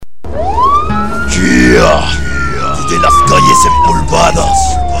de las calles empolvadas,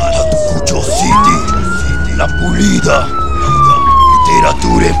 Ayacucho City, La Pulida,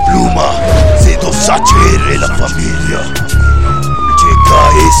 literatura en pluma, C2HR la familia. Llega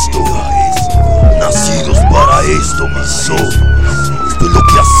esto, nacidos para esto, mi son. Esto es lo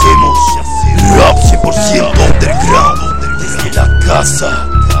que hacemos, rap 100% underground, desde la casa,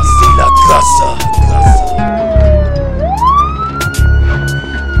 desde la casa.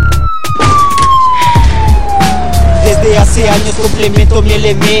 Desde hace años complemento mi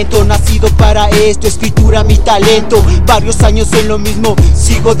elemento, nacido para esto, escritura mi talento. Varios años en lo mismo,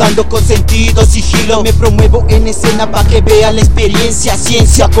 sigo dando con sentido, sigilo. Me promuevo en escena pa' que vea la experiencia,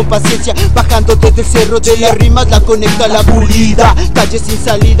 ciencia con paciencia. Bajando desde el cerro de las rimas, la conecto a La Pulida. Calle sin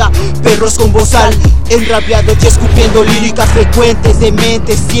salida, perros con bozal, enrabiados y escupiendo líricas frecuentes. De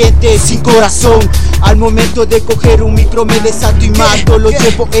mente siente sin corazón. Al momento de coger un micro me desato y mato. Lo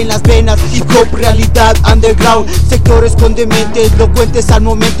llevo en las venas, hip hop, realidad underground. Sectores con dementes, elocuentes al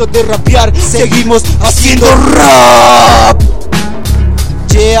momento de rapear. Seguimos haciendo rap.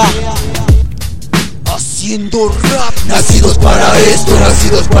 Yeah. Haciendo rap. Nacidos para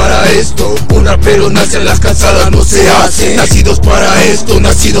esto, un rapero nace en las cansadas, no se hace. Nacidos para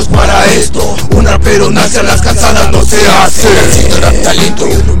esto, un rapero nace en las cansadas, no se hace. Nacido rap talento,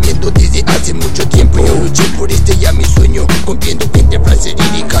 yo no miento desde hace mucho tiempo. Yo luché por este ya mi sueño, conviendo entre frases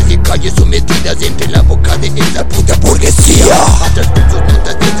líricas y calles sometidas entre la boca de esa puta burguesía. Atrás con sus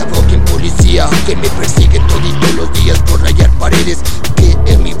notas de esa fucking policía que me persigue todos los días por rayar paredes, que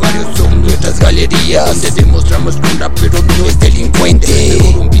en mi barrio son nuestras galerías, donde demostramos que un rapero no es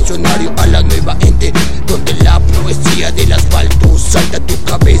delincuente, un visionario a la nueva ente, donde la poesía del asfalto salta a tu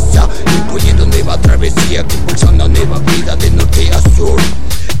cabeza, imponiendo nueva travesía que impulsa una nueva vida de norte a sur,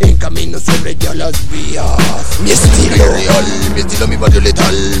 en camino sobre ya las vías. Mi estilo real, mi estilo mi barrio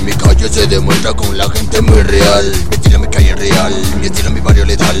letal, mi calle se demuestra con la gente muy real. Mi estilo mi calle real, mi estilo mi barrio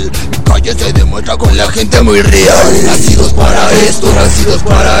letal, mi calle se demuestra con la gente muy real. Nacidos para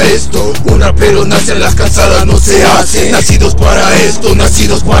esto, un rapero nace en las cansadas, no se hace. Nacidos para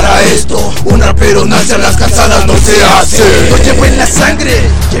esto, un rapero nace en las cansadas, no se hace. Lo llevo en la sangre,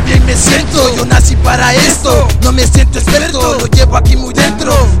 que bien me siento. Yo nací para esto, no me siento experto. Lo llevo aquí muy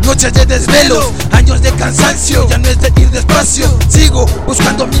dentro, noches de desvelos, años de cansancio. Ya no es de ir despacio, sigo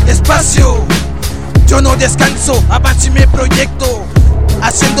buscando mi espacio. Yo no descanso, avanzo y me proyecto,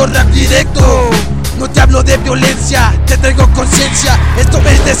 haciendo rap directo. No te hablo de violencia, te traigo conciencia. Esto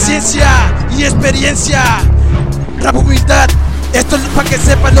es de ciencia y experiencia. Rap humildad, esto es para que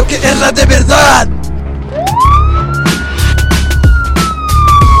sepas lo que es rap de verdad.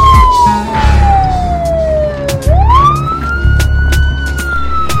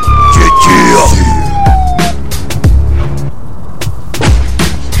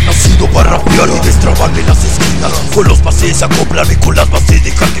 Nacido para rapear y destrabarme las esquinas, con los pases acoplarme con las bases,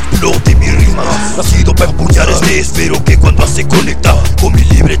 dejar que explote mi rima. Nacido para empuñar espero que cuando se conecta con mi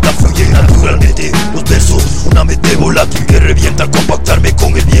libreta fluye naturalmente los versos, una mente volátil que revienta al compactarme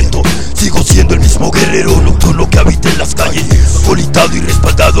con el viento. Sigo siendo el mismo guerrero nocturno que habita en las calles, acolitado y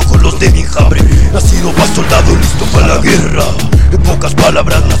respaldado con los de mi enjambre. Nacido para soldado, listo para la guerra. En pocas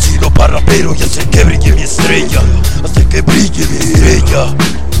palabras, nacido para rapero y hacer que brille mi estrella, hacer que brille mi estrella.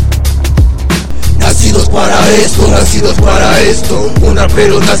 Nacidos para esto, un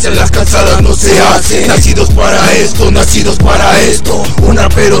rapero nace en las cansadas, no se hace. Nacidos para esto, un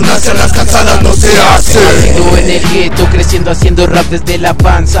rapero nace en las cansadas, no se hace. Nacido en el gueto, creciendo haciendo rap desde la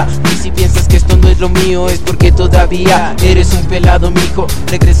panza. Y si piensas que esto no es lo mío, es porque todavía eres un pelado, mijo.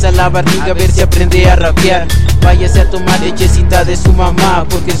 Regresa a la barriga a ver si aprende a rapear. Váyase a tomar lechecita de su mamá,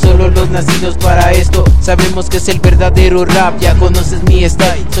 porque solo los nacidos para esto sabemos que es el verdadero rap. Ya conoces mi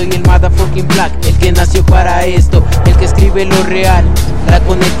style, soy el motherfucking black, el que nació para esto, el que escribe lo real, la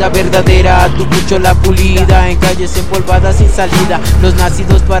conecta verdadera, tu pucho La Pulida, en calles empolvadas sin salida. Los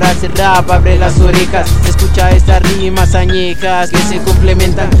nacidos para hacer rap, abre las orejas, escucha estas rimas añejas que se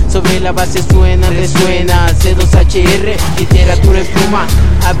complementan, sobre la base suenan, resuena. C2HR, literatura en pluma,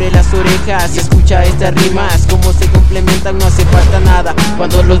 abre las orejas, escucha estas rimas, como se complementan, no hace falta nada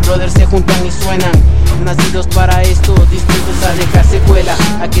cuando los brothers se juntan y suenan. Nacidos para esto, dispuestos a dejar secuela,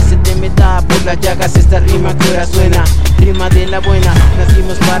 a que se te meta por las llagas esta rima que ahora suena, rima de la buena.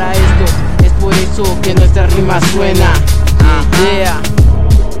 Nacimos para esto, es por eso que nuestra rima suena. Yeah.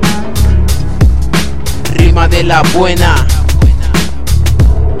 Rima de la buena.